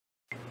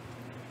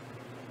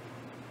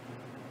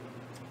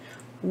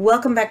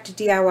Welcome back to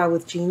DIY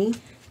with Jeannie.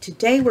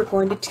 Today we're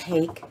going to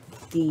take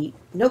the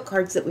note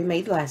cards that we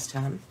made last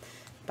time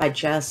by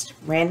just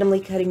randomly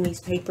cutting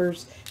these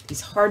papers, these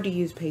hard to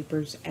use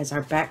papers, as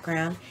our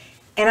background.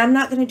 And I'm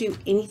not going to do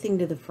anything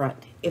to the front.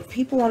 If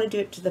people want to do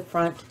it to the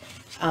front,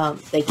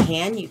 they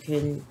can. You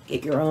can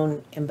get your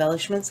own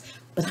embellishments.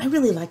 But I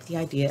really like the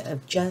idea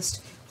of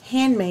just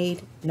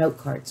handmade note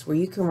cards where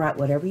you can write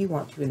whatever you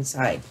want to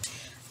inside.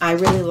 I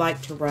really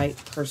like to write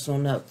personal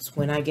notes.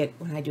 When I do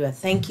a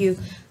thank you,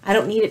 I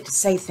don't need it to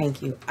say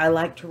thank you. I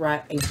like to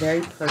write a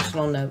very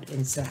personal note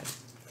inside.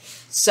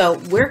 So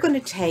we're going to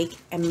take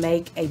and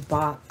make a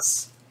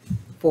box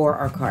for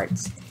our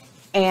cards.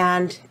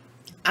 And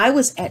I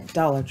was at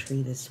Dollar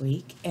Tree this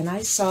week and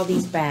I saw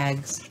these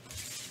bags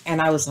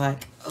and I was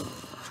like, oh,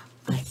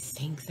 I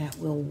think that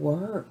will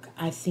work.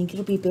 I think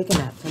it'll be big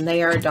enough. And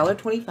they are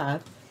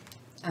 $1.25.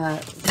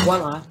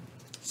 Voila.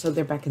 So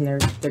they're back in their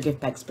gift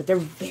bags, but they're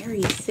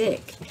very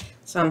thick.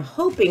 So I'm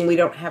hoping we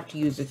don't have to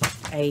use a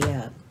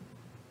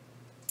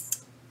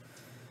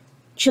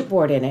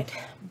chipboard in it.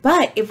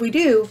 But if we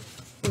do,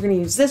 we're going to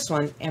use this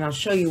one, and I'll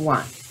show you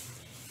why.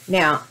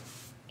 Now,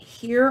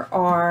 here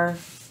are,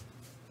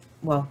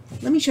 well,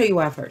 let me show you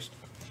why first.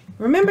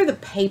 Remember the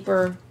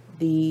paper,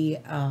 the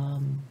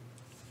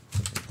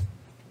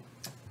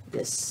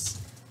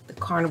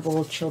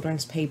Carnival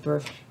children's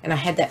paper, and I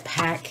had that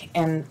pack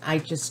and I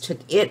just took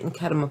it and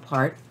cut them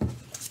apart.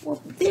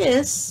 Well,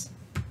 this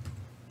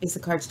is the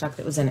cardstock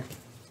that was in it.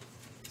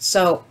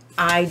 So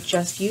I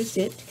just used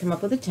it to come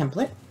up with a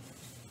template,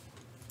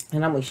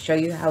 and I'm going to show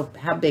you how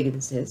big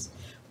this is.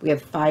 We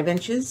have 5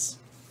 inches,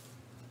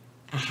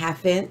 a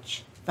 1/2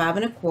 inch, 5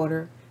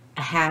 1/4,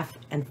 a 1/2,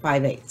 and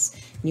 5/8.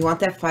 You want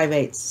that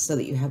 5/8 so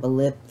that you have a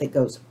lip that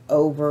goes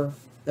over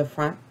the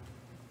front.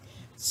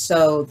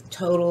 So the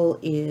total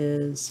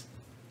is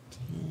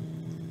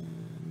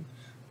 10,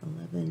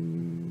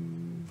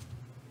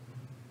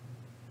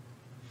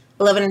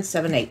 11 and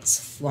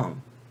 7/8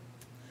 long.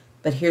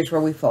 But here's where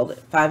we fold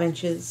it. 5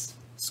 inches,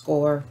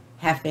 score,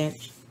 1/2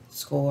 inch,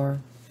 score,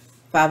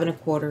 5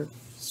 1/4,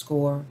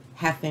 score,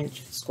 1/2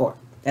 inch, score.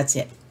 That's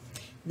it.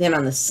 Then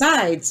on the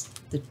sides,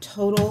 the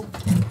total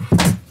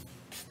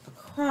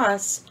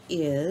across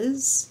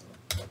is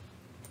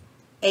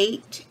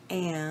 8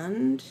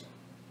 and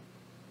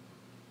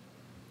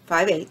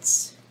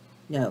 5/8.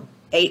 No,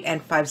 8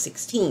 and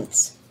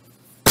 5/16.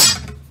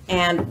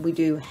 And we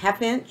do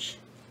 1/2 inch,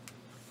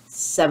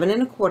 7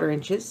 1/4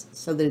 inches,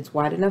 so that it's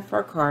wide enough for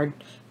our card.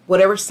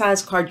 Whatever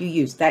size card you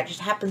use, that just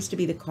happens to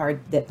be the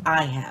card that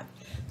I have.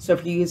 So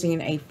if you're using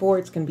an A4,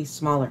 it's going to be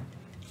smaller.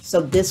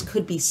 So this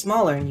could be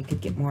smaller and you could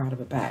get more out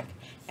of a bag.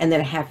 And then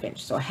a 1/2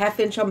 inch. So a 1/2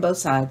 inch on both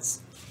sides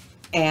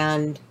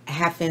and a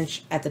 1/2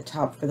 inch at the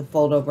top for the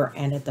fold over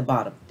and at the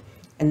bottom.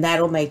 And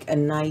that'll make a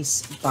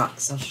nice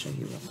box. I'll show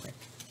you real quick.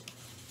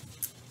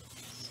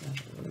 So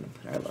we're going to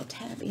put our little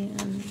tab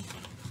in.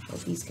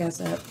 Hold these guys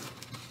up.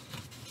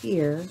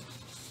 Here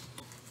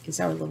is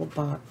our little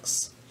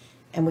box.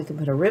 And we can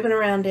put a ribbon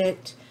around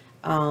it.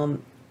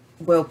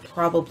 We'll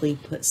probably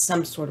put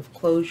some sort of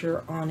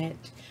closure on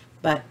it.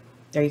 But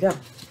there you go.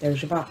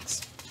 There's your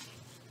box.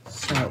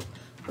 So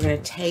we're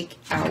going to take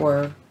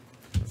our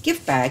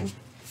gift bag.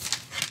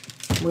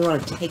 We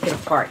want to take it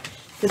apart.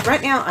 Because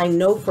right now I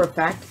know for a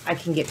fact I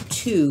can get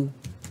 2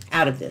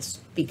 out of this.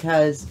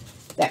 Because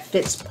that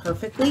fits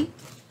perfectly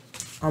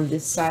on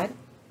this side.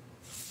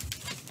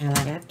 And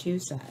I got 2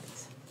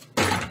 sides.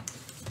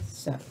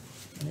 So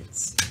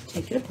let's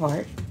take it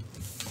apart.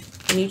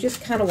 And you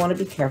just kind of want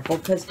to be careful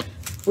because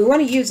we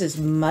want to use as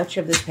much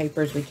of this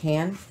paper as we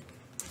can.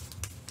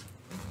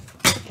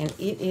 And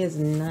it is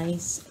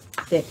nice,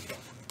 thick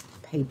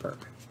paper.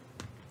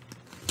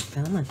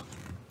 Come on.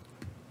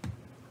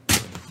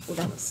 Oh,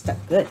 that was stuck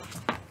good.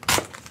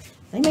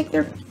 They make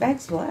their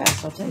bags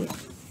last, I'll tell you.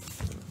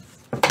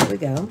 Here we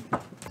go.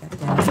 Got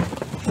it out.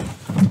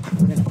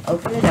 We're going to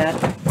open it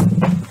up.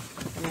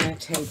 I'm going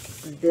to take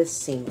this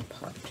seam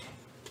apart.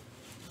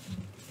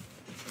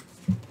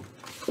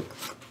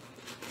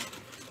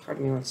 Part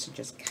of me wants to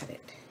just cut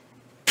it.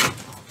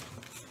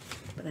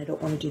 But I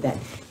don't want to do that.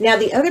 Now,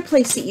 the other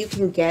place that you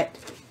can get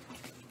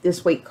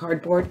this weight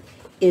cardboard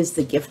is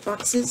the gift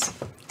boxes.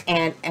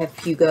 And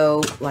if you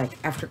go, like,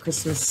 after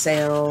Christmas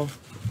sale,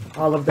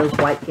 all of those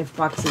white gift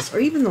boxes, or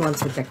even the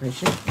ones with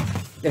decoration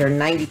that are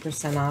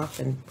 90% off,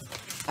 and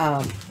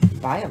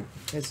buy them.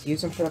 Just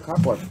use them for the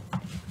cardboard.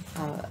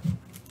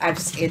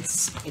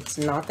 It's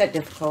not that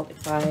difficult.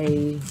 If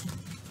I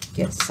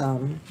get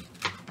some,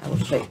 I will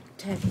show you.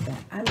 Take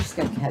that. I'm just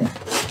going to cut it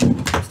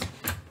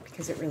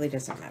because it really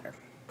doesn't matter.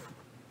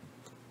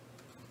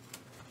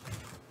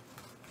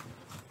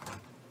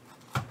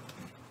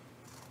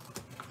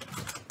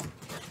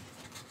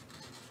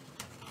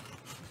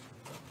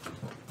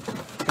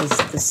 Because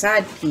the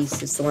side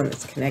piece is the one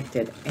that's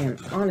connected, and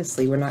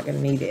honestly, we're not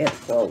going to need it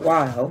for a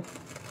while.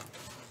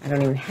 I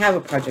don't even have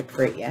a project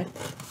for it yet.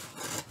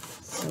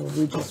 So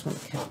we just want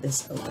to cut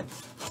this open.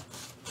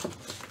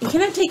 And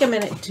can I take a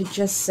minute to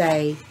just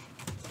say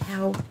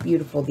how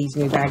beautiful these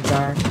new bags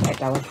are at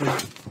Dollar Tree?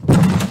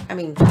 I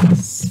mean,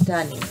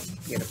 stunning.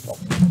 beautiful.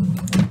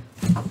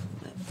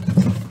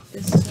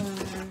 This one.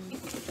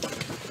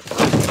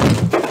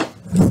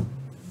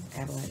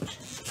 Avalanche.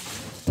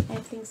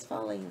 Everything's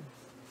falling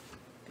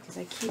because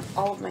I keep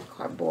all of my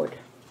cardboard.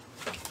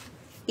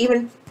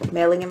 Even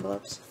mailing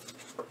envelopes.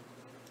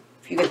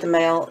 If you get the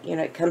mail, you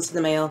know, it comes in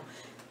the mail,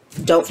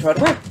 don't throw it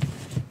away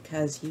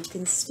because you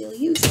can still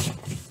use it.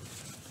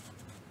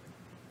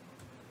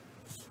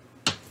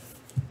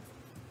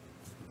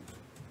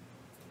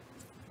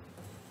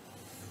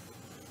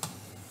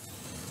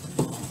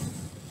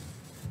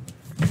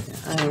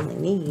 I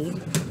only need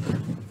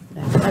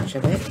that much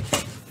of it.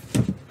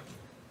 And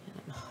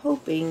I'm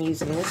hoping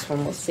using this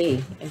one, we'll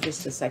see in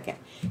just a second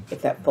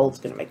if that fold's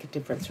going to make a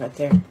difference right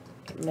there.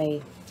 It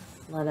may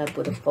line up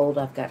with a fold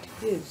I've got to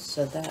use,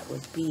 so that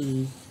would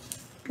be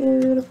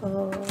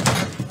beautiful.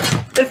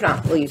 But if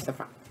not, we'll use the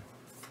front.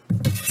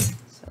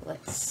 So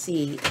let's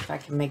see if I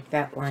can make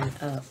that line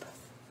up.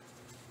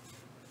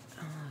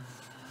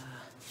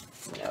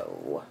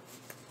 No.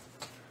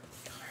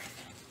 Darn.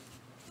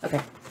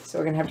 Okay. So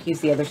we're going to have to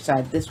use the other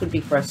side. This would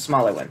be for a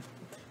smaller one.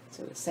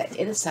 So we'll set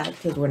it aside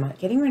because we're not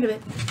getting rid of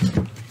it.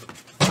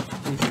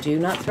 We do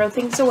not throw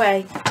things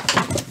away.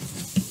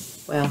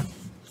 Well,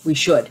 we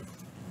should.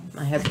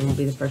 My husband will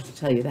be the first to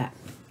tell you that.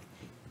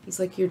 He's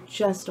like, you're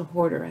just a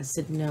hoarder. I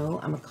said, no,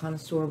 I'm a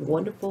connoisseur of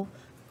wonderful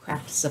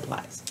craft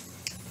supplies.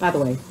 By the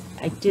way,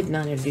 I did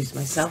not introduce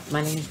myself.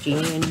 My name is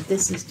Jeannie, and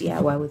this is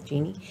DIY with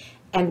Jeannie.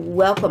 And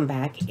welcome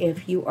back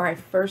if you are a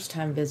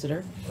first-time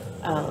visitor.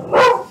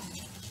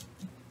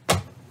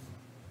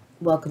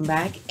 Welcome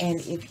back, and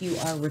if you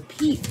are a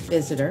repeat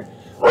visitor,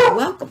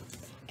 welcome.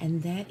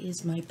 And that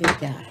is my big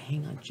guy.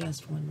 Hang on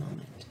just one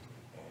moment.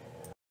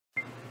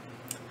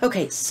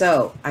 Okay,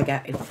 so I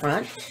got a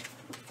front,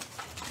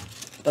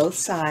 both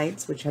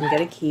sides, which I'm going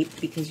to keep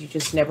because you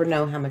just never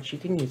know how much you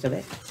can use of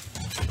it.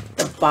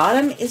 The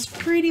bottom is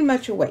pretty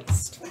much a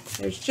waste.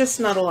 There's just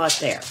not a lot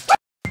there.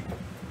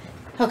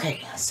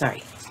 Okay,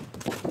 sorry.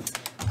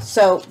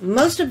 So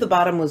most of the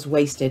bottom was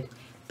wasted,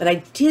 but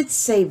I did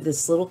save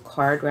this little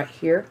card right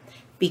here.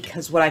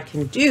 Because what I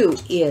can do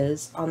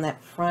is, on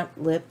that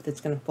front lip that's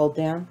going to fold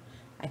down,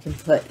 I can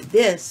put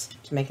this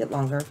to make it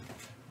longer,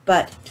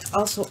 but to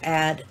also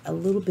add a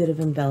little bit of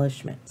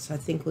embellishment. So I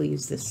think we'll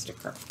use this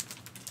sticker.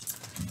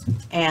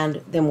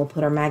 And then we'll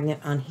put our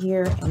magnet on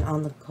here and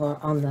on the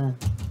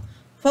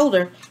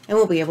folder, and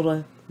we'll be able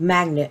to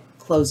magnet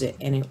close it,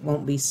 and it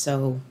won't be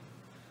so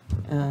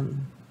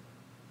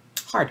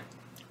hard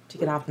to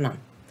get off and on.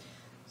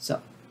 So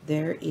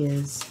there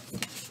is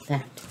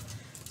that.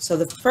 So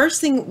the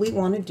first thing we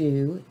want to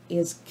do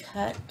is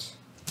cut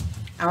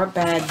our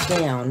bag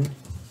down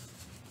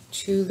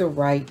to the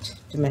right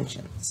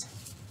dimensions.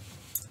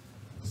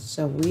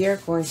 So we are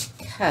going to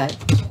cut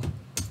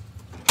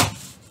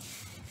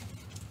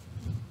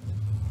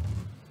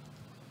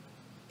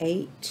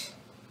 8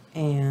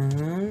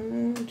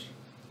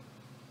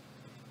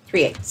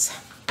 3/8.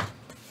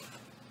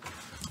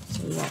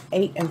 So we want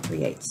 8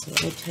 3/8. So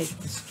let me take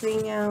the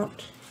string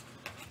out.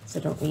 I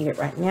don't need it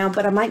right now,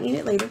 but I might need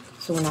it later,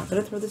 so we're not going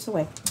to throw this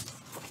away.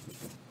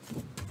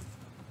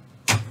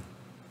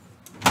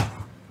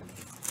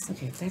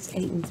 Okay, that's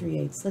 8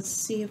 3/8. Let's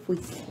see if we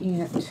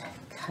can't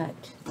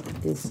cut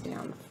this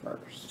down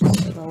first.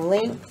 So the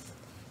length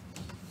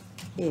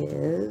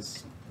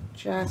is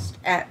just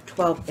at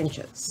 12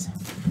 inches.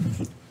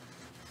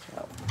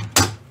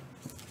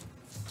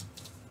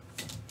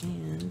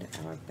 And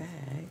our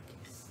bag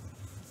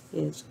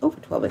is over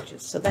 12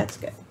 inches, so that's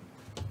good.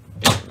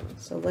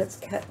 So let's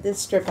cut this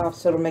strip off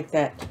so it'll make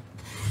that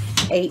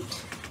 8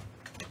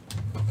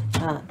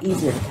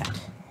 easier to cut.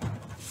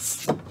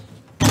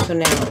 So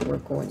now we're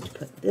going to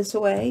put this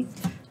away.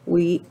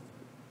 We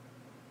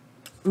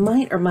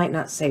might or might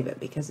not save it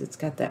because it's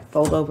got that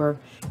fold over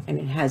and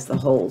it has the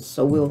holes.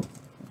 So we'll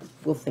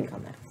think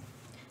on that.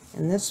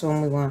 And this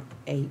one we want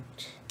 8.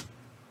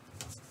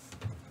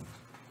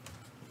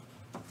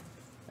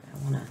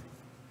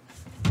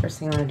 First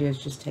thing I want to do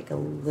is just take a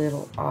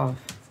little off.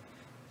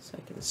 So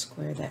I can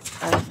square that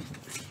up.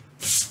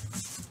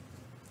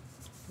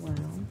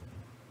 Well,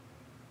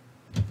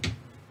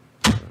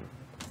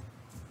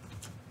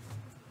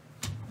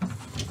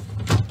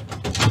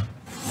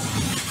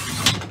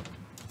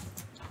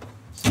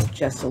 so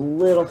just a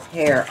little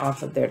hair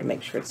off of there to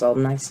make sure it's all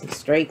nice and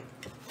straight.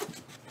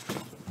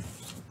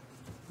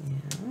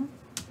 Yeah.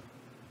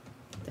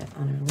 Put that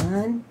on our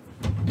line.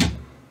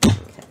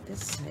 Cut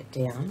this side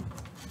down.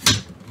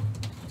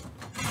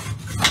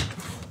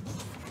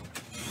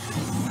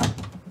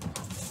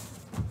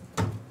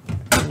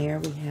 There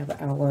we have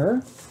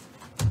our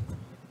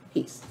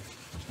piece.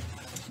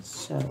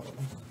 So,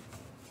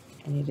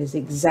 and it is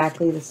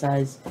exactly the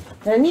size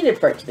that I needed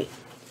for it to be.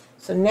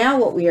 So now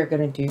what we are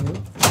going to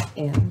do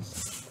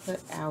is put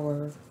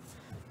our,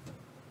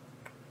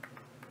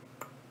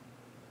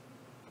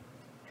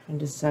 trying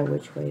to decide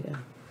which way to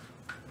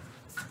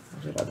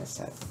put it on this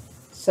side.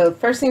 So the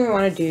first thing we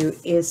want to do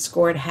is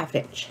score it 1/2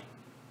 inch.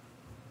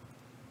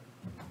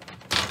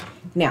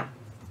 Now,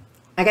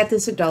 I got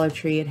this at Dollar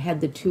Tree. It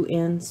had the 2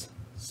 ends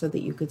so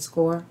that you could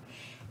score.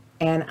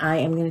 And I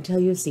am going to tell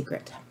you a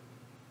secret.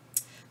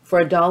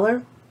 For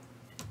 $1,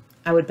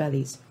 I would buy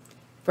these.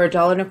 For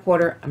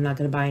 $1.25, I'm not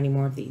going to buy any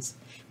more of these.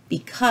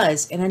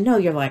 Because, and I know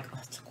you're like, oh,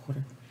 it's a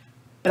quarter.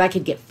 But I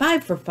could get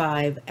 5 for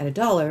 $5 at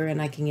 $1,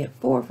 and I can get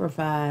 4 for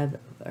 $5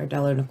 or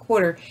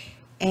 $1.25.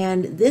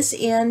 And this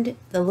end,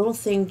 the little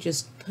thing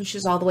just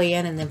pushes all the way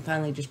in and then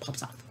finally just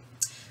pops off.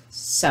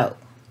 So,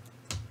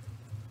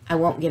 I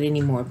won't get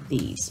any more of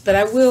these. But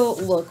I will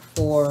look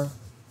for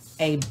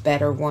a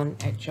better one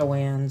at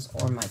Joann's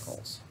or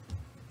Michael's.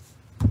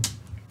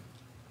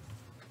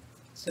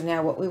 So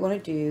now what we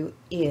want to do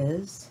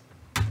is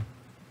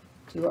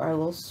do our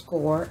little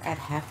score at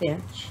 1/2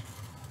 inch.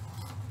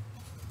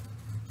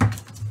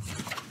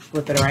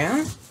 Flip it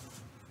around.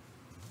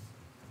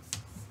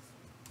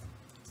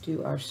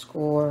 Do our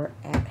score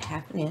at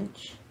 1/2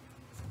 inch.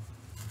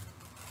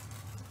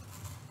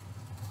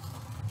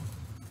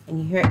 And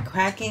you hear it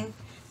cracking?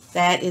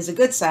 That is a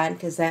good sign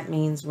because that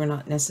means we're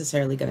not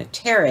necessarily going to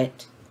tear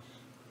it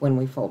when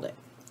we fold it.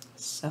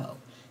 So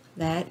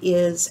that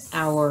is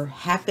our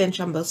 1/2 inch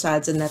on both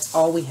sides, and that's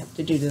all we have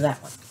to do to that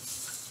one.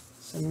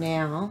 So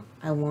now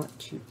I want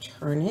to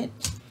turn it,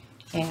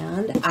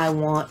 and I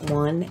want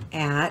one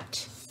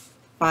at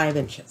 5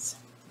 inches.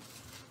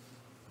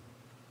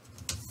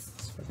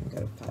 So we're going to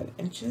go to 5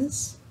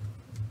 inches,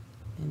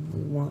 and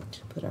we want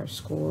to put our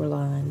score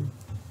line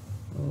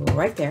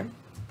right there.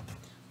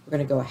 We're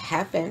going to go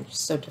 1/2 inch,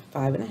 so to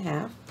 5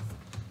 1/2.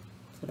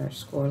 Put our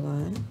score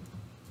line.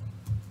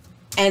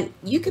 And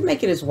you can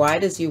make it as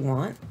wide as you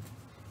want.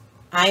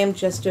 I am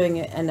just doing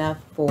it enough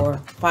for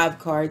 5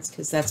 cards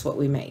because that's what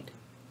we made.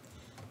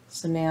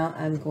 So now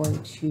I'm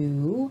going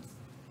to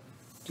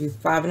do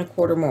 5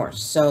 1/4 more.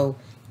 So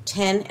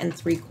 10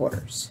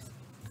 3/4.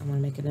 I'm going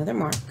to make another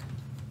mark.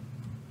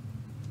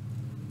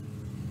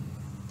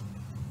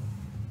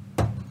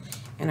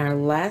 And our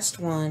last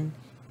one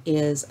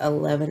is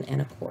 11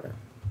 1/4.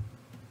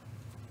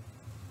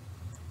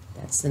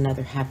 That's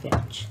another 1/2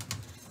 inch.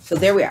 So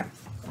there we are.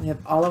 We have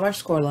all of our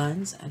score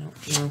lines. I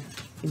don't know.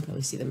 You can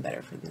probably see them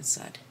better from this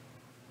side.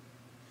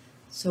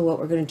 So what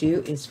we're going to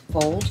do is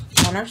fold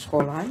on our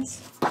score lines.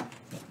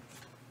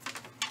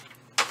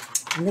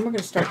 And then we're going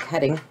to start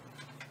cutting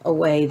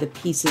away the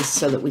pieces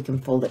so that we can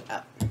fold it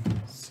up.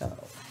 So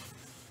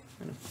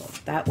I'm going to fold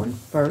that one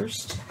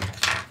first.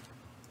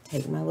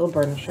 Take my little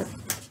burnisher.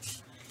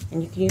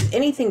 And you can use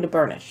anything to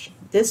burnish.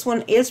 This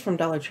one is from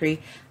Dollar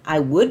Tree. I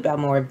would buy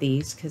more of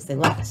these because they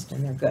last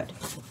and they're good.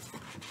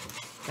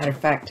 Matter of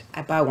fact,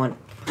 I buy one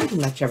pretty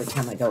much every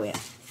time I go in.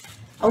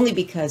 Only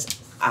because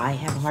I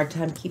have a hard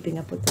time keeping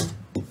up with them.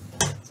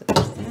 So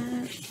there's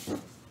that.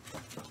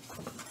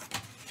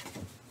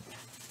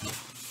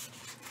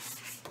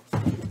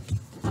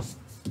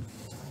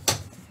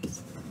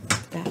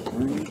 That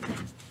one.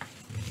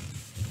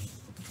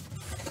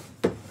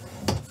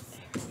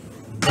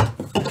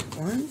 That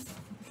one.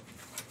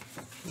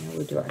 Now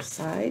we'll do our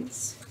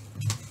sides.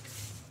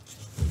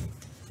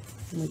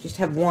 And we just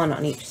have one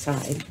on each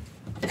side.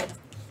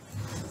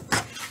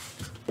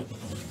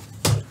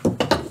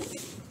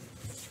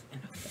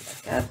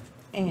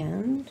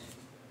 And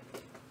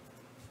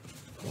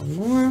one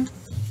more.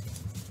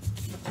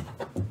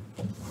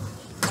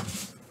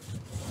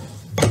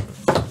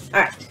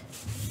 All right.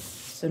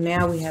 So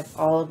now we have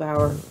all of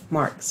our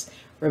marks.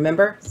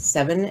 Remember,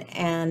 5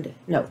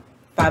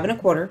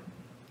 1/4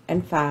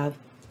 and 5,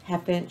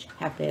 1/2 inch,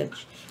 1/2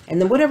 inch,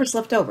 and then whatever's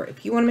left over.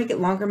 If you want to make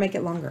it longer, make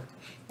it longer.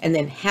 And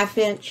then 1/2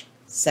 inch,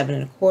 7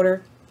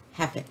 1/4,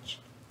 1/2 inch.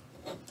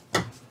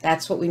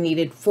 That's what we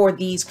needed for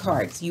these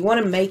cards. You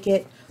want to make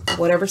it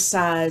whatever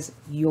size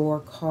your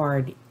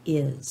card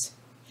is.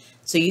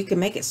 So you can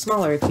make it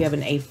smaller if you have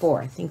an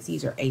A4. I think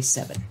these are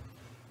A7.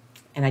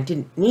 And I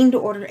didn't mean to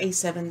order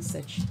A7s.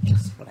 That's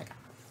just what I got.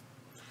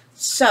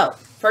 So,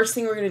 first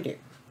thing we're going to do,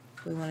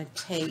 we want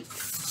to take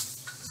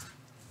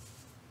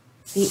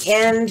the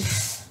end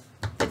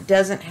that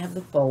doesn't have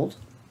the fold,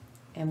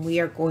 and we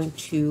are going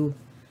to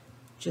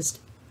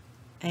just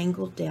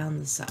angle down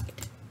the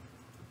side.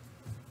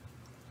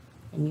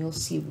 And you'll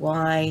see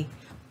why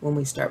when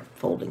we start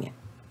folding it.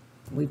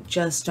 We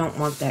just don't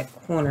want that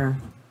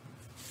corner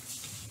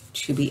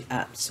to be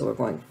up. So we're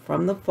going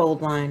from the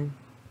fold line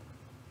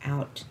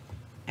out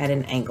at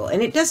an angle.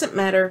 And it doesn't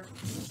matter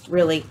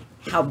really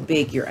how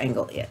big your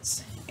angle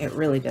is. It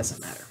really doesn't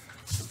matter.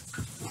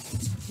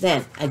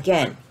 Then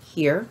again,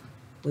 here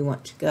we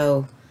want to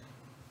go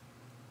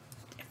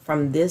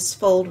from this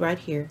fold right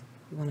here.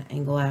 We want to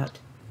angle out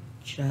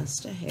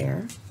just a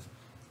hair,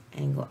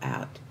 angle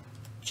out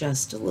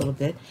just a little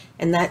bit,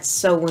 and that's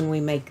so when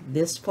we make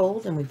this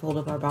fold and we fold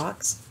up our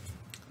box,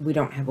 we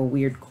don't have a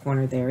weird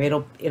corner there.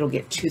 It'll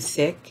get too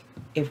thick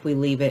if we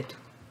leave it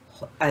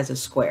as a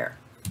square.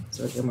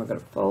 So again, we're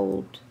going to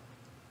fold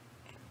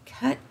and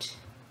cut.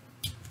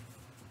 Take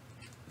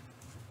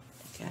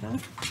that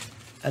off.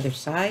 Other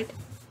side,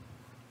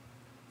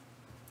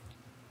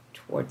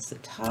 towards the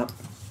top,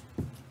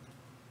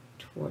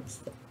 towards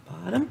the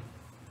bottom.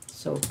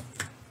 So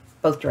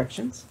both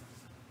directions.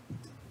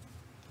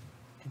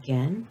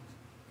 Again,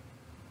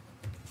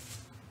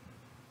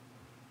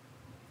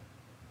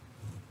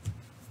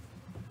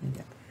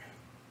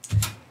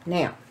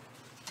 Now,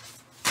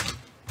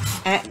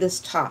 at this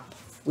top,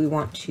 we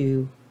want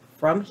to,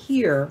 from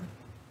here,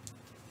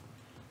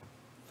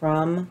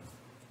 from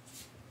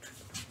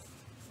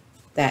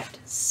that,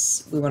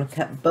 we want to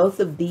cut both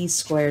of these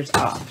squares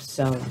off.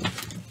 So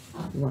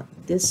we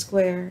want this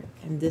square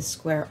and this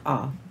square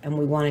off, and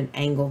we want an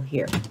angle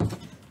here.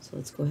 So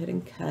let's go ahead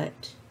and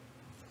cut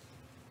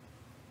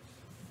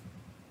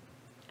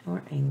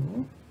our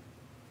angle.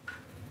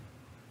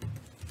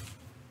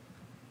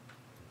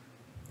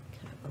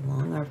 Cut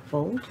along our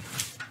fold.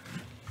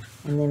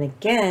 And then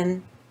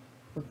again,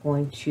 we're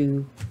going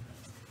to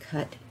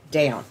cut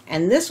down.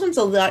 And this one's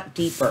a lot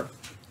deeper.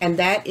 And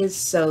that is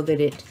so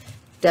that it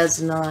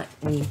does not,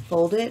 when you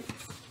fold it,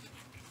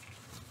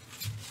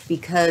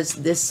 because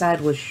this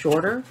side was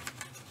shorter,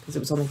 because it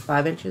was only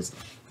 5 inches,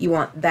 you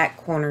want that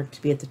corner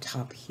to be at the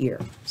top here.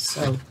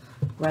 So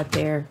right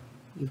there,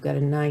 you've got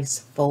a nice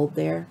fold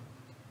there.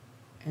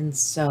 And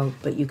so,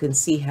 but you can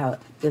see how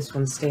this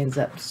one stands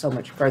up so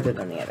much further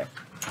than the other.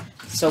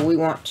 So we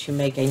want to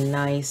make a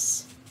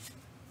nice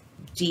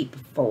deep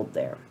fold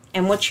there.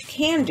 And what you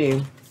can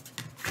do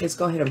is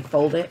go ahead and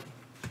fold it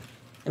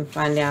and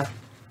find out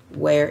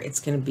where it's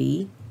going to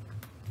be,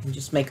 and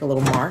just make a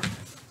little mark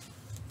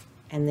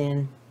and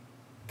then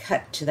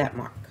cut to that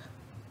mark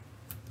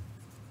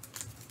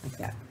like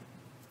that.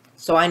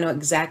 So I know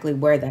exactly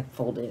where that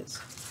fold is.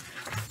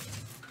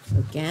 So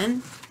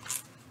again,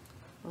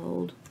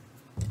 fold.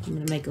 I'm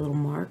going to make a little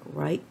mark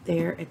right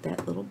there at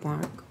that little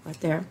mark right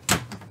there.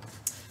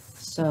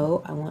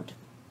 So I want to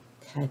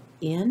cut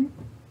in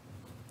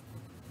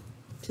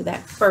to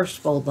that first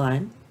fold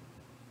line,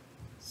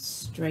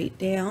 straight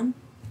down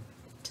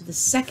to the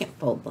second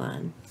fold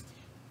line,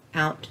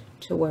 out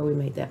to where we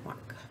made that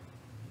mark.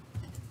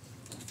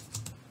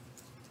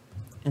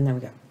 And there we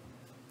go.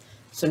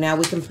 So now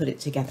we can put it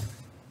together.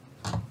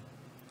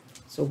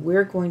 So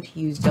we're going to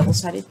use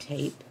double-sided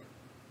tape.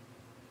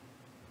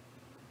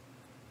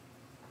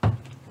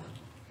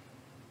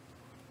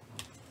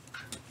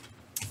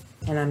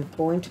 And I'm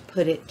going to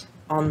put it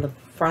on the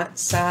front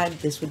side.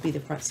 This would be the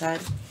front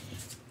side,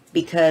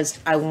 because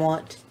I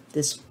want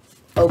this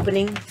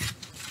opening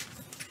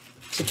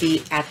to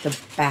be at the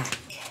back.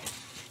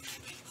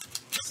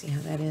 See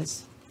how that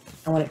is?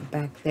 I want it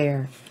back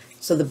there.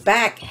 So the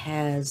back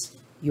has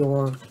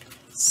your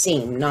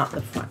seam, not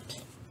the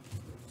front.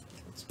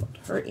 Let's put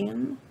her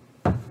in.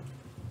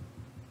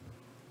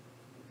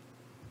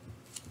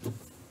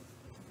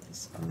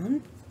 This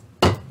on.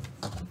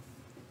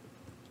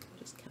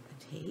 Just cut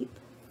the tape.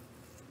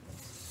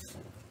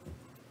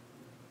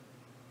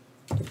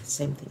 Do the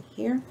same thing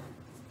here.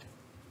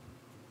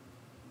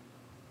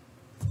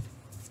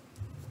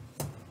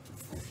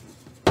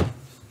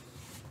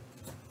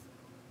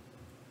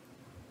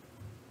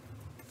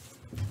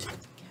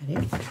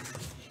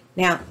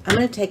 Now, I'm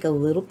going to take a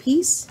little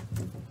piece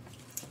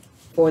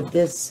for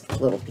this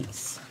little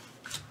piece.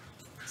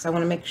 So I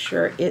want to make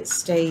sure it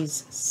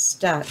stays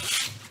stuck.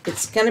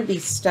 It's going to be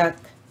stuck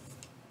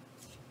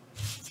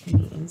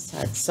on the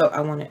inside. So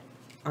I want it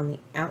on the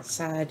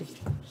outside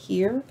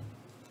here.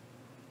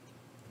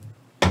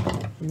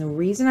 And the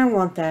reason I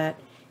want that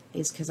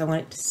is because I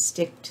want it to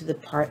stick to the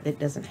part that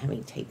doesn't have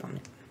any tape on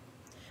it.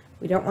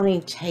 We don't want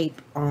any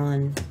tape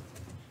on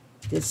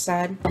this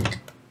side,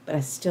 but I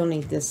still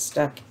need this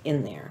stuck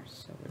in there.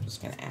 So we're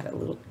just going to add a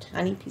little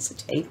tiny piece of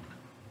tape.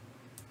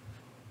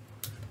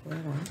 Pull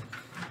it on.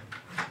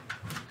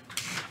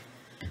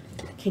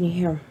 Can you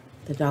hear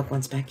the dog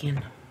wants back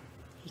in?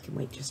 He can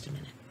wait just a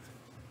minute.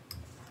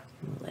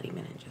 We'll let him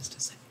in just a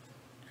second.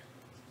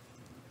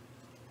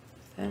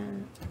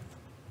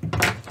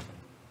 That.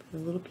 Put a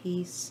little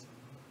piece.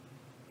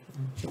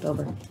 Flip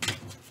over.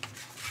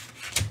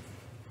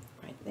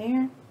 Right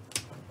there.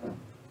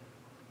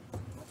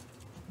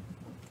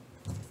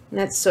 And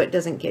that's so it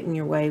doesn't get in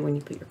your way when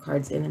you put your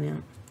cards in and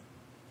out.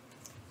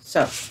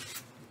 So,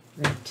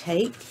 we're going to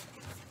take,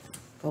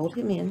 fold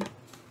him in,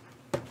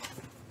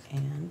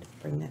 and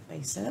bring that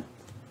base up,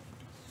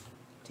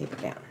 tape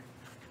it down.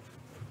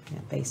 Bring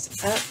that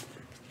base up.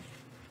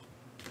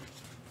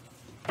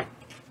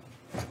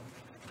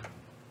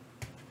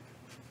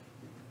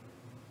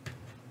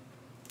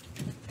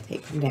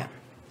 Tape him down.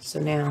 So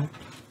now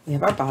we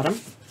have our bottom,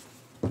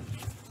 and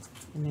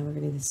then we're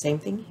going to do the same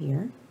thing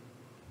here.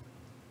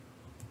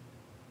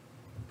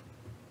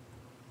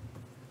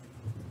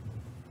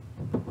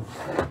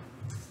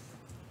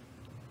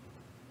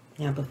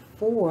 Now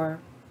before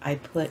I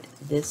put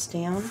this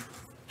down,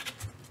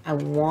 I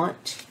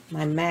want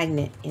my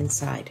magnet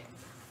inside.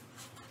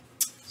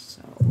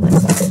 So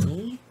let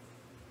me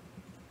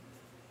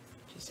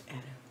just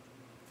add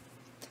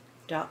a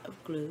dot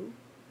of glue.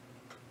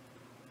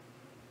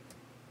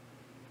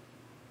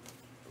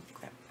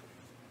 Crap.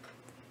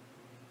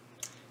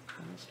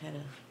 I almost had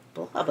a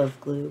blob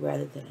of glue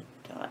rather than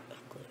a dot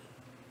of glue.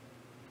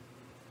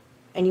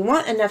 And you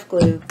want enough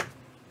glue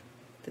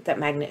that that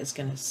magnet is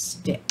going to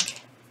stick.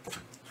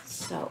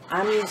 So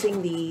I'm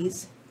using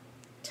these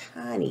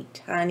tiny,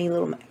 tiny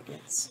little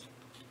magnets.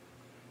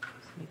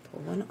 Let me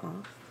pull one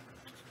off.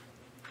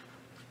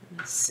 I'm going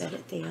to set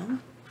it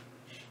down.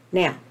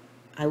 Now,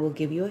 I will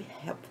give you a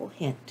helpful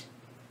hint.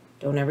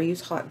 Don't ever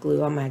use hot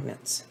glue on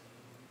magnets.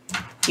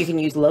 You can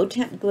use low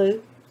temp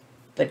glue,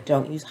 but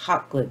don't use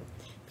hot glue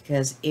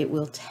because it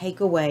will take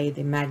away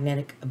the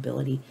magnetic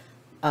ability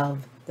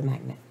of the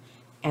magnet.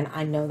 And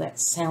I know that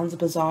sounds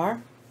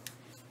bizarre,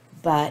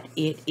 but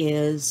it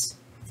is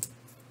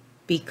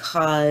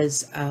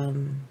because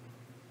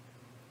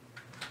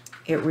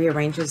it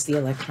rearranges the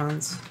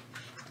electrons.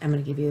 I'm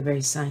going to give you the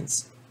very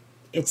science.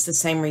 It's the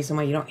same reason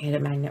why you don't hit a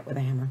magnet with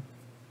a hammer.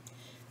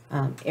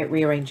 It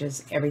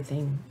rearranges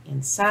everything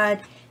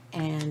inside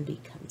and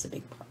becomes a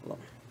big problem.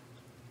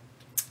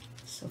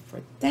 So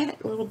for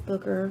that little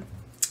booger,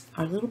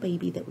 our little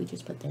baby that we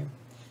just put there,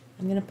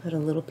 I'm going to put a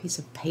little piece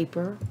of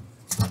paper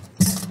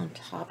on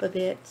top of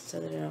it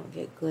so that I don't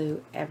get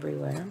glue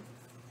everywhere.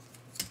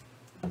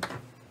 So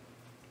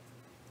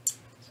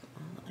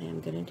all I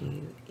am going to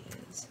do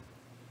is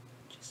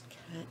just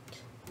cut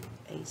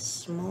a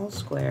small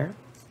square.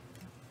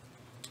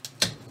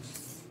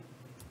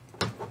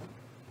 That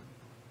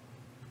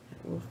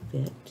will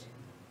fit.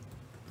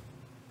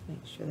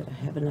 Make sure that I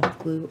have enough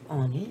glue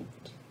on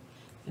it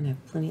and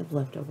have plenty of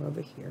leftover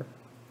over here.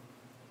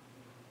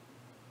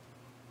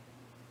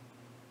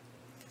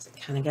 Because it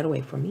kind of got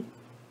away from me.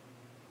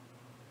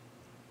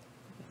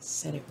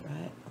 Set it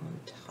right on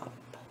top.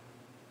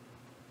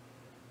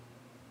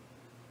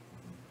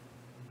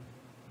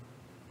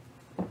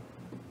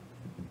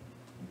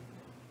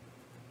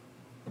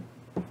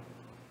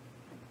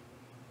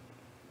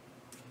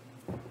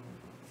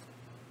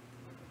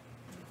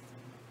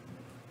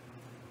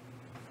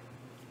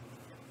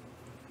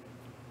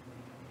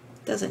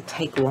 It doesn't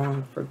take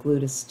long for glue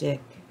to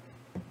stick,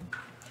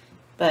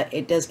 but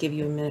it does give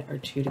you a minute or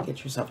two to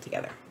get yourself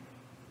together.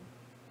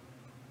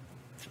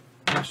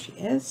 There she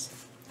is.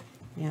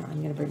 Now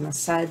I'm going to bring my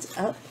sides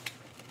up,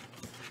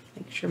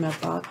 make sure my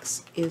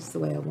box is the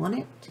way I want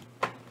it,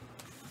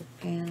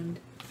 and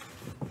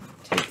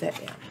tape that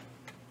down.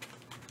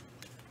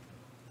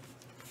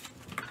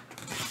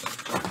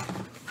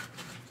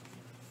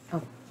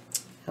 Oh,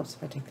 helps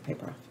if I take the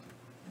paper off.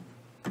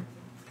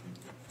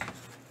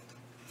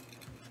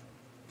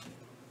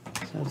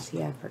 So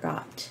see, I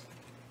forgot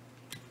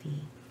the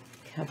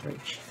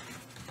coverage.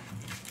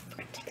 I'm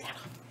going to take that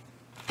off.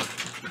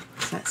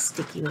 It's not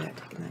sticky without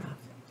taking that off.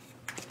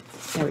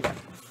 There we go. I'm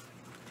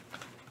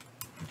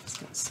just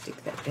going to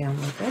stick that down a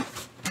little bit.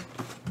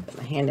 Put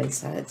my hand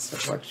inside so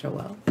it works real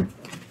well.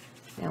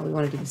 Now we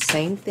want to do the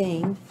same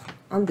thing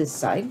on this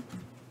side.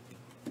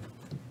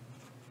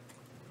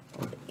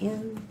 Hold it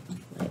in,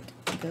 let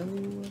it go.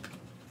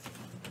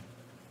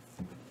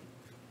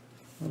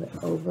 Hold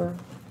it over.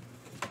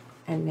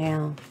 And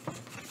now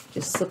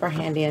just slip our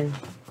hand in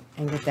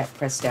and get that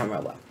pressed down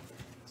real well.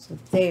 So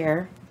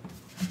there,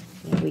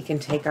 and we can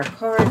take our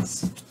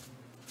cards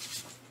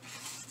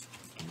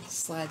and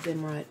slide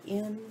them right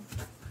in.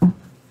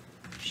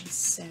 She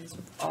says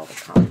with all the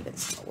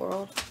confidence in the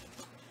world.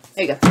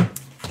 There you go.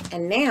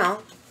 And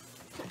now,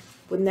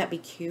 wouldn't that be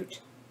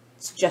cute?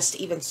 It's just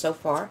even so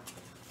far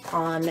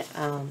on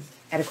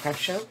at a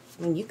craft show.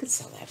 I mean, you could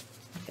sell that.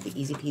 That'd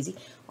be easy peasy.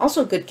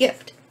 Also a good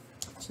gift.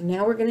 So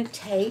now we're going to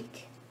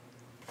take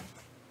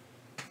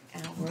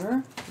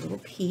our little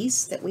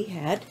piece that we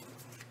had.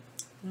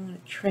 I'm going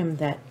to trim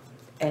that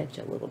edge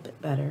a little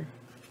bit better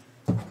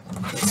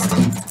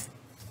because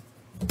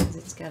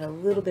it's got a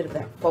little bit of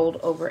that fold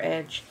over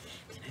edge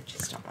and I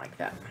just don't like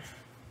that.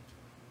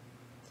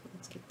 So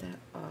let's get that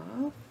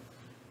off.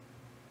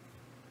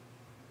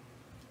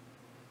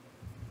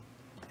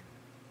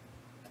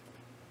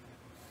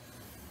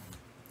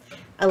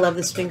 I love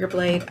this finger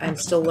blade. I'm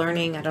still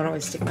learning. I don't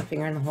always stick my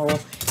finger in the hole,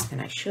 and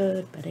I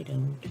should, but I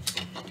don't.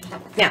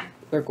 Now,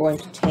 we're going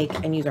to take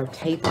and use our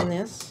tape on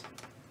this.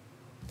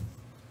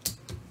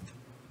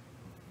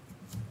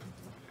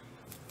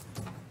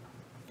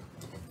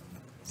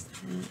 Is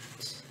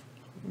that?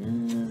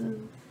 No.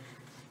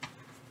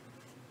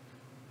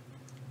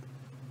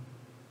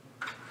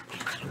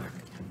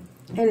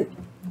 And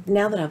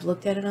now that I've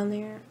looked at it on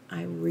there,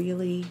 I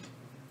really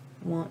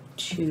want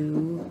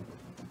to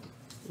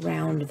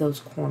round those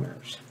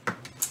corners.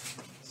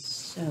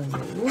 So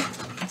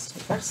let's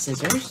take our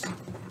scissors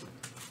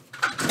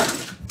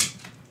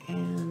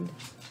and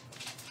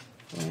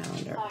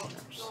round our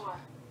corners.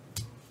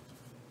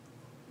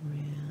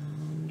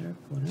 Round our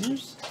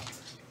corners.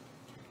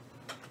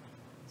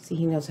 See,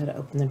 he knows how to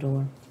open the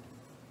door.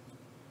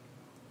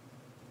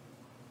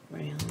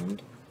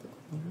 Round the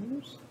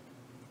corners.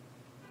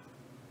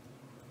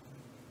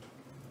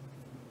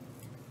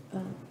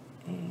 Up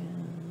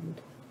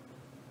and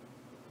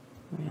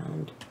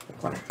round the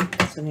corner.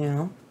 So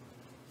now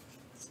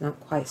it's not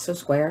quite so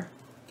square.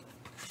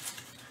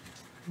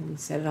 When we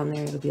set it on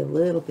there, it'll be a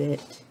little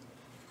bit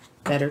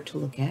better to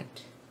look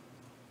at.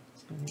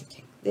 So I'm going to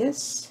take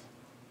this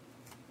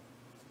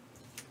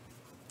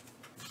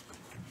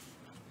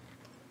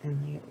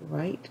and lay it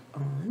right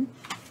on,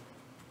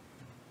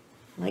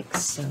 like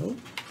so.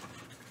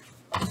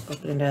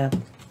 Open it up,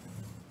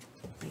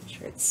 make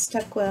sure it's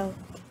stuck well.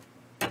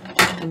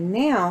 And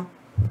now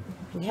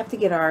we have to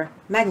get our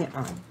magnet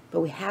on,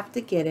 but we have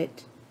to get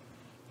it,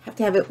 have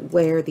to have it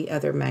where the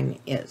other magnet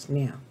is.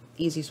 Now,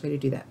 the easiest way to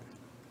do that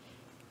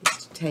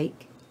is to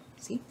take,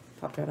 see,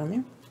 popped right on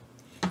there.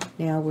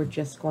 Now we're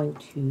just going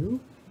to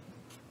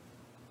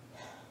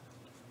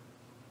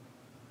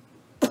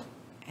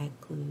add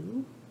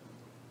glue.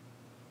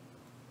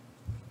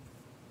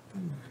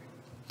 Come on.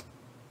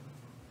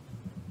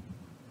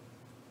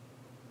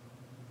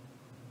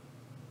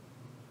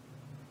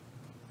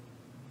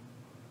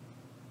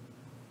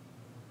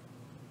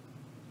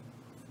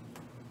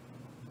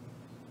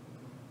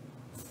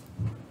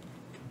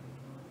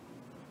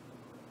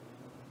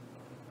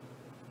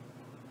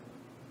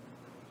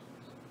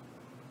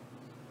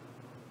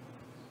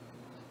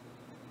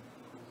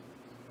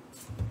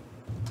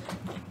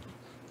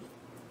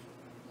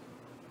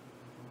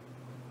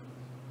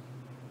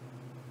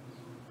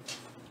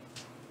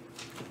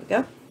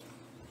 Go.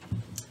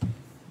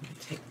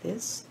 Take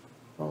this,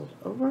 fold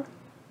over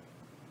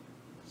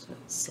so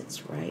it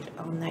sits right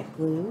on that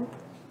glue.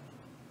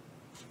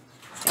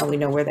 Now we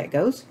know where that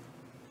goes.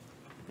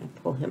 And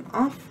pull him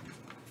off.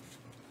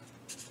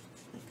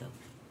 Let go.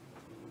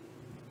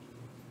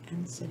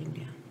 And sit him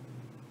down.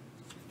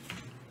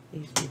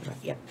 These be the right.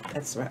 Yep,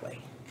 that's the right way.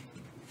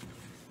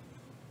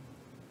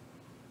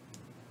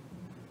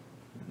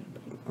 I'm going to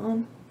put him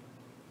on.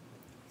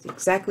 It's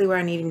exactly where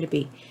I need him to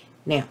be.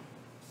 Now,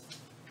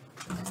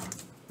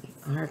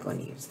 we are going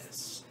to use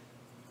this.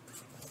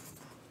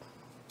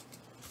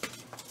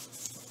 Can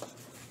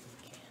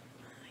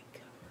I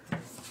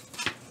cover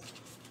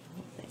the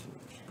whole thing?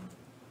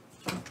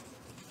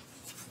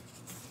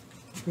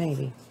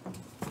 Maybe.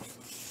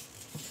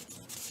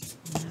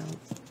 No.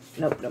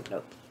 Nope, nope,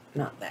 nope.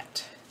 Not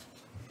that.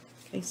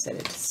 Okay, set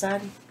it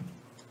aside.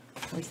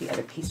 Where's the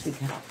other piece we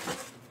got?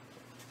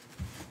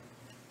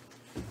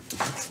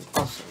 That's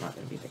also not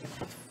going to be big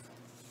enough.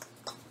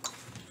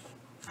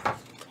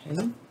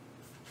 Okay.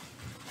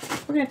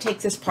 We're going to take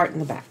this part in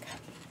the back.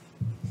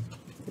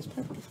 This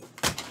part.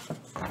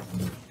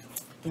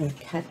 We're going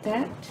to cut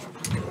that.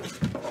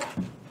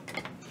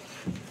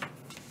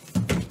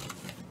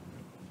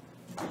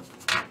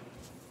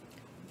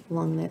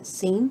 Along that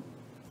seam.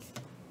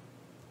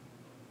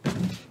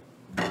 I'm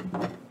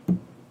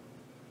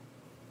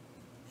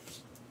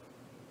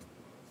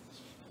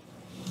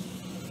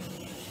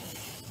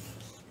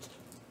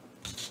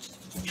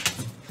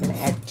going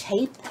to add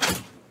tape.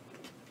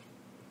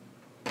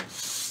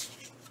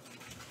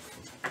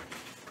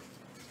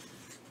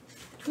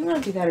 Do we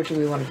want to do that, or do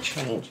we want to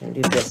change and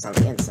do this on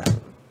the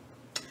inside?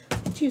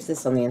 Let's use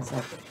this on the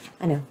inside.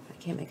 I know, I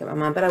can't make up my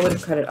mind, but I would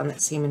have cut it on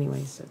that seam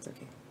anyway, so it's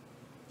okay.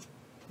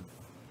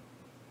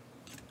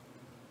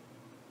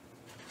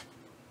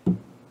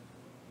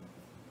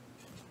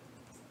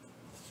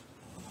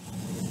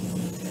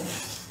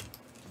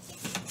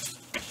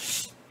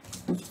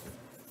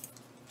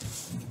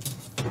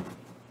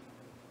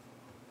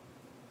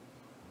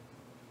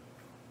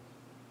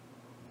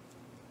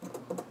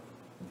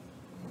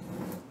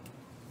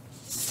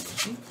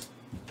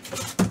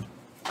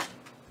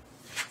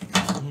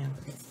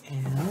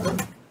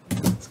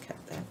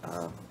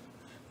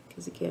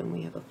 Again,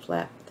 we have a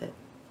flap that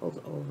folds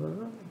over.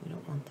 We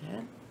don't want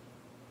that.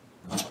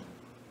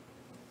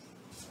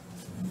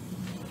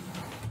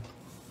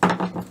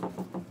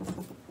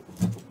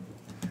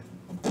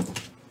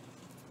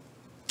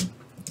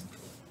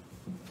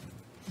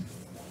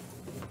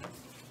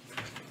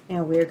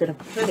 Now we're going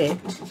to put it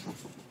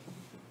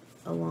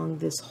along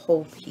this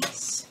whole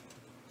piece.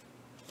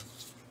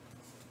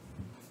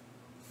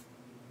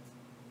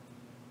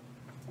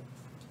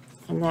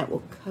 And that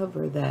will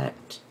cover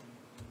that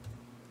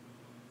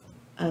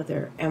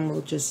other, and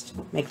we'll just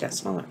make that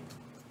smaller.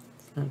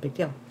 It's not a big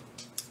deal.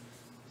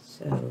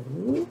 So,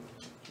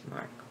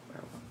 mark where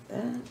I want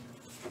that.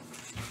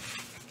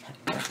 Cut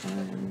that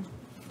one.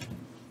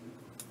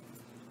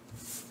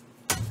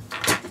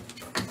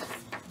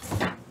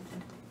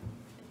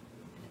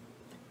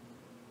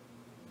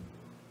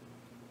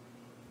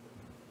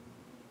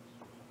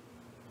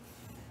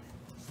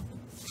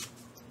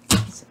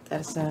 Set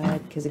that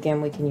aside, because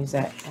again, we can use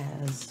that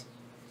as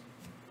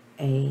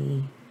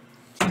a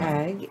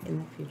tag in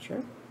the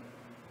future.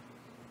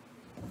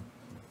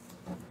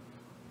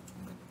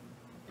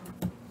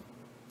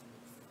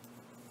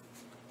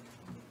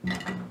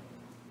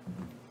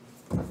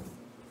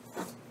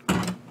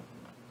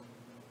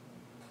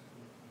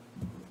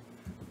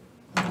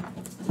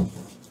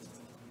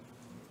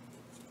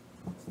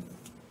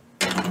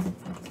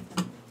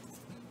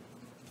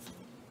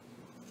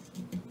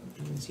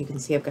 As you can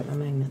see, I've got my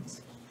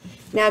magnets.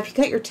 Now, if you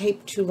cut your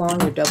tape too long,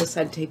 your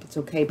double-sided tape, it's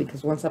okay,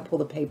 because once I pull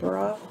the paper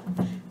off,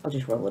 I'll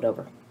just roll it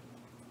over.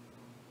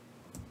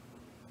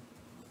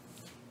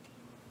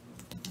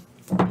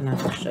 And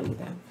I'll show you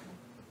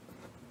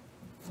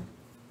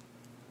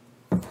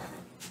that.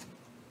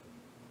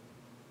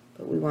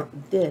 But we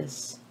want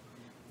this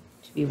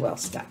to be well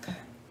stuck.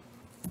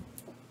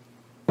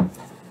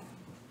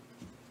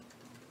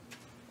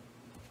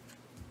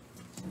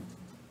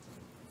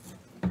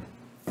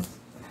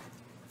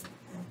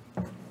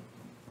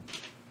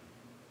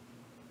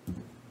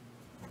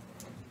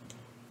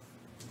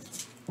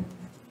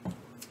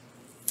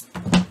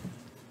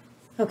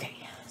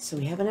 so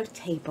we have enough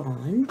tape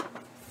on.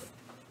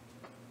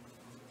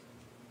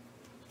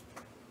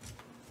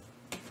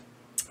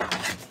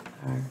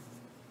 Our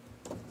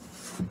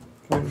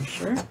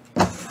furniture. Make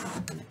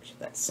sure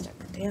that's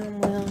stuck down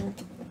well.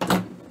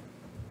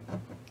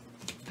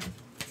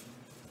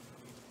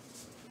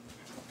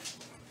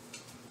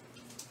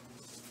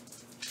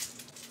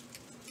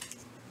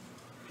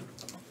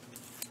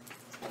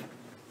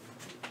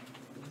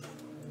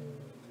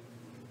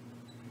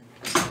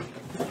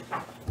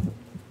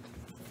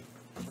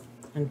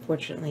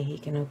 Unfortunately, he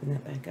can open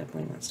that back up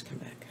when he wants to come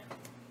back.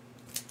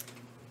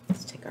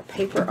 Let's take our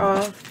paper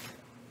off.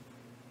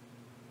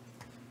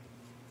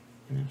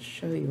 And I'll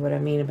show you what I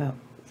mean about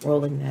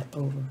rolling that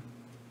over.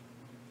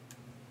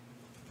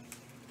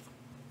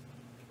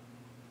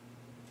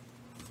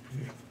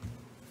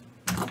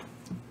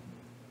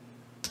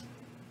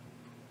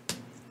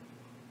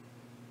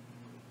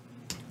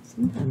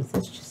 Sometimes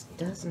this just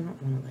does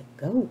not want to let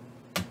go.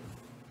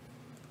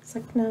 It's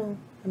like, no,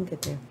 I'm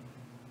good there.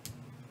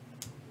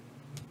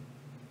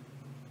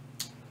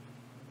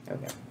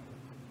 Okay.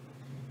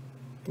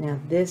 Now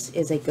this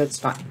is a good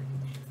spot.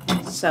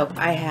 So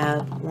I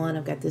have one,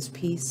 I've got this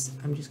piece,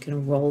 I'm just going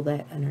to roll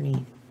that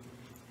underneath.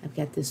 I've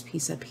got this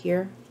piece up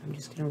here, I'm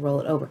just going to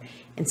roll it over.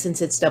 And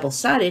since it's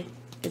double-sided,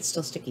 it's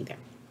still sticky there.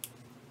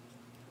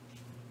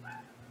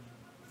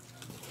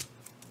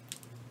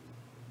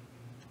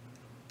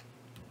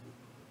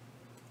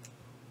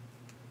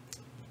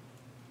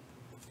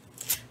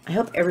 I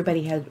hope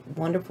everybody had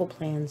wonderful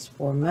plans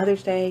for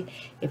Mother's Day.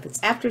 If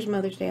it's after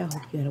Mother's Day, I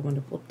hope you had a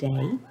wonderful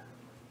day.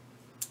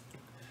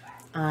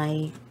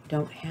 I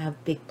don't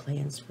have big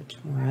plans for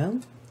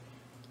tomorrow.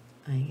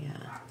 I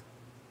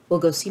will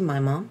go see my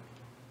mom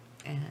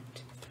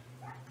at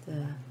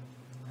the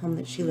home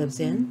that she lives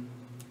in.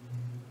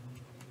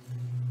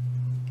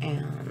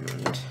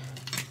 And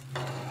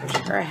wish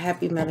her a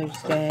happy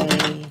Mother's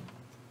Day.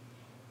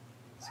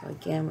 So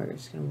again, we're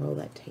just going to roll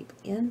that tape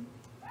in.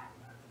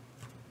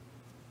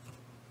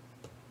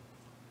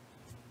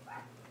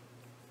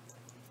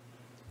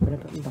 Put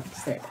it up in the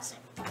box. There it is.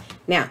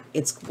 Now,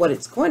 what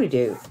it's going to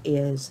do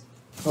is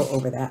go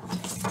over that,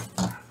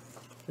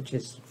 which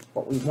is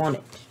what we want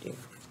it to do.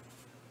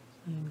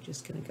 I'm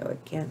just going to go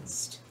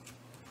against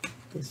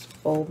this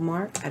fold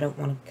mark. I don't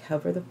want to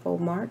cover the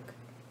fold mark.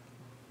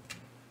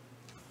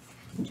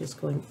 I'm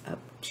just going up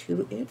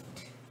to it.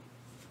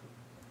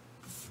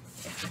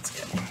 Yeah, that's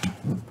good.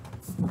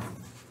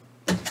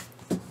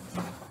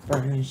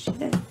 Burnish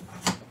it.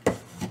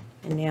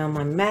 And now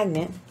my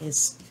magnet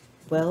is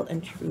well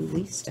and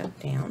truly stuck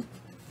down,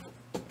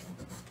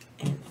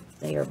 and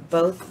they are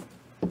both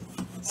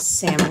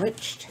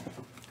sandwiched.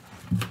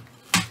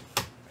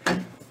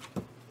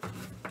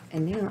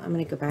 And now I'm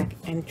going to go back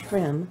and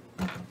trim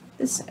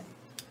this side.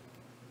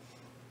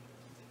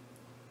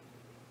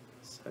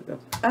 So go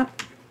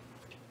up,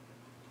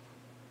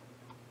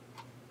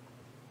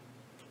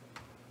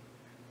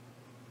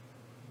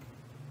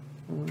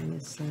 on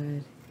this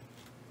side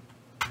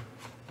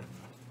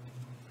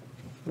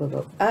we'll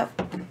go up.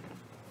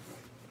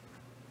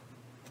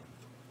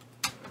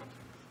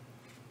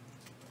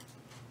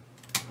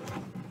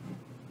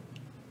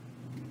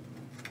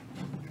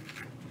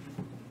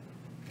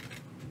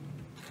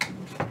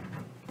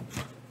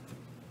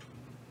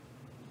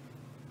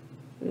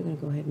 We're going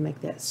to go ahead and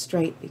make that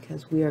straight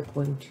because we are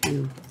going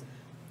to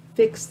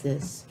fix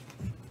this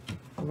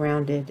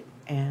rounded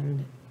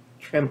and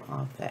trim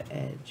off that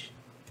edge.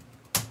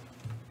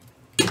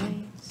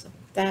 Okay, so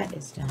that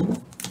is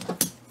done.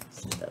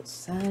 Set those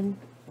aside.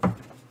 Now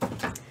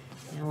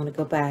I want to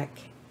go back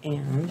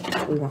and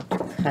we want to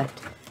cut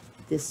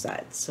this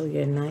side. So we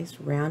get a nice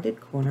rounded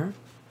corner.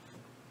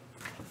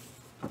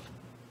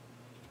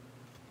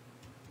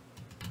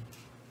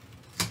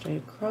 Straight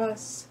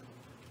across.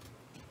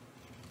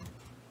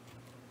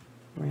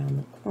 Around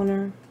the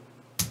corner,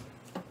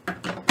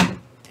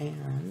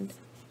 and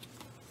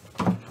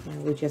now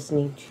we just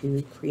need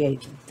to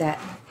create that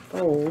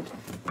fold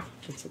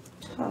that's at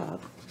the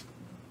top.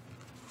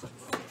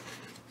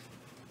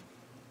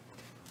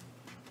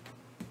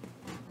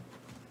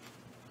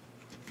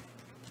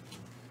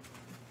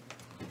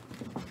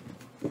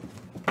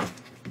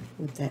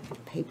 With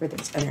that paper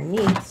that's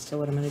underneath. So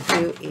what I'm going to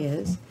do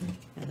is,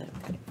 now that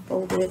I've got it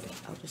folded,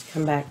 I'll just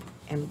come back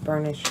and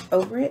burnish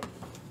over it.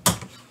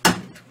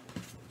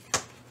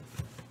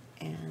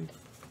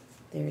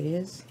 There it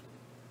is.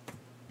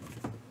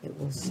 It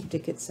will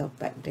stick itself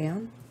back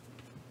down.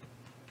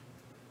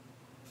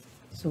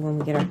 So when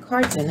we get our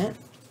cards in it,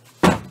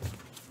 I'll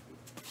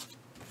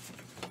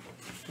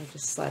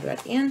just slide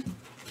right in,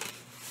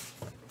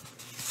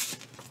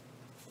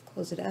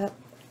 close it up,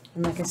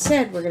 and like I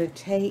said, we're going to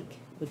take,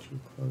 would you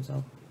close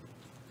off?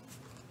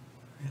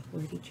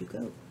 Where did you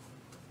go?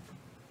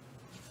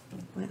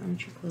 Why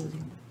aren't you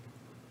closing?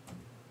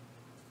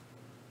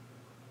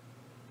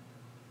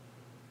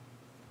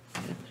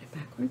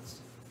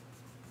 Backwards.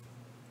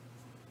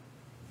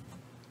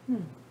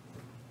 Not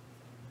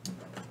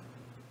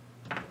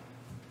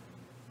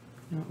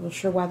real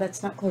sure why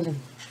that's not closing.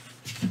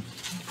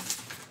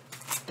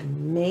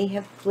 may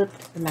have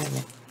flipped the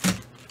magnet,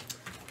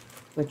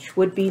 which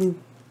would be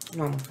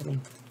normal for me.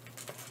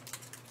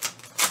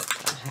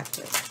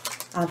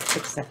 I'll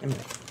fix that in a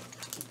minute.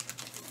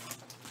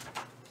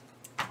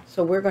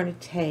 So we're going to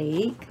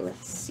take,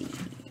 let's see,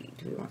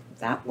 do we want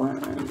that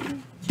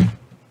one?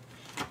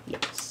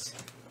 Yes.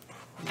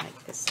 I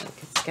like this one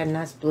because it's got a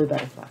nice blue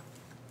butterfly.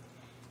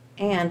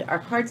 And our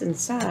cards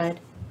inside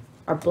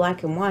are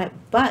black and white,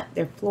 but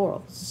they're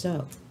floral.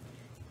 So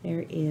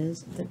there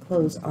is the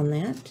close on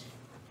that.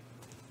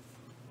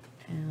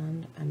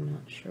 And I'm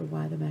not sure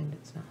why the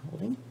magnet's not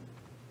holding.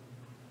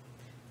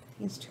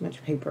 I think it's too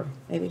much paper.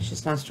 Maybe it's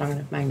just not a strong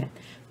enough magnet.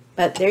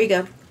 But there you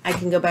go. I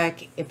can go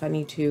back if I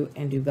need to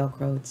and do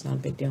Velcro. It's not a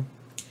big deal.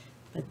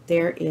 But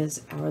there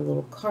is our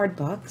little card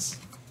box.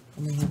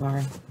 And we have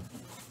our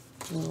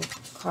little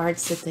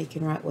cards that they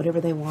can write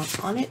whatever they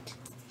want on it.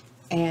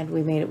 And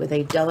we made it with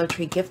a Dollar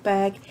Tree gift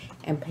bag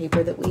and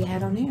paper that we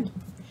had on hand.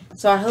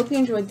 So I hope you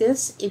enjoyed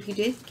this. If you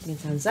did, give me a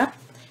thumbs up.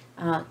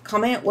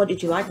 Comment what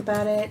did you like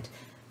about it.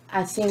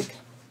 I think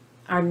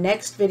our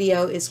next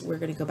video is we're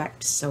going to go back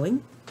to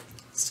sewing.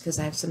 It's because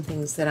I have some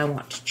things that I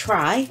want to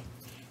try.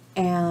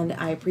 And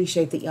I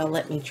appreciate that y'all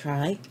let me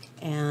try.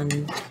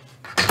 And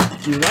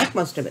you like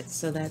most of it.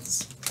 So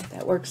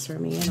that works for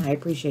me. And I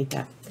appreciate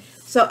that.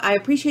 So I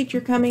appreciate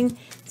your coming.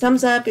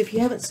 Thumbs up. If you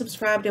haven't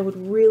subscribed, I would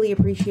really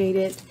appreciate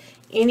it.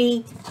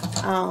 Any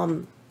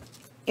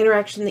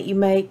interaction that you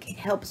make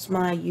helps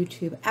my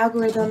YouTube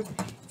algorithm.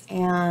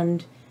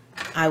 And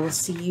I will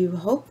see you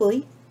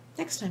hopefully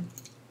next time.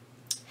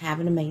 Have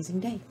an amazing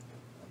day.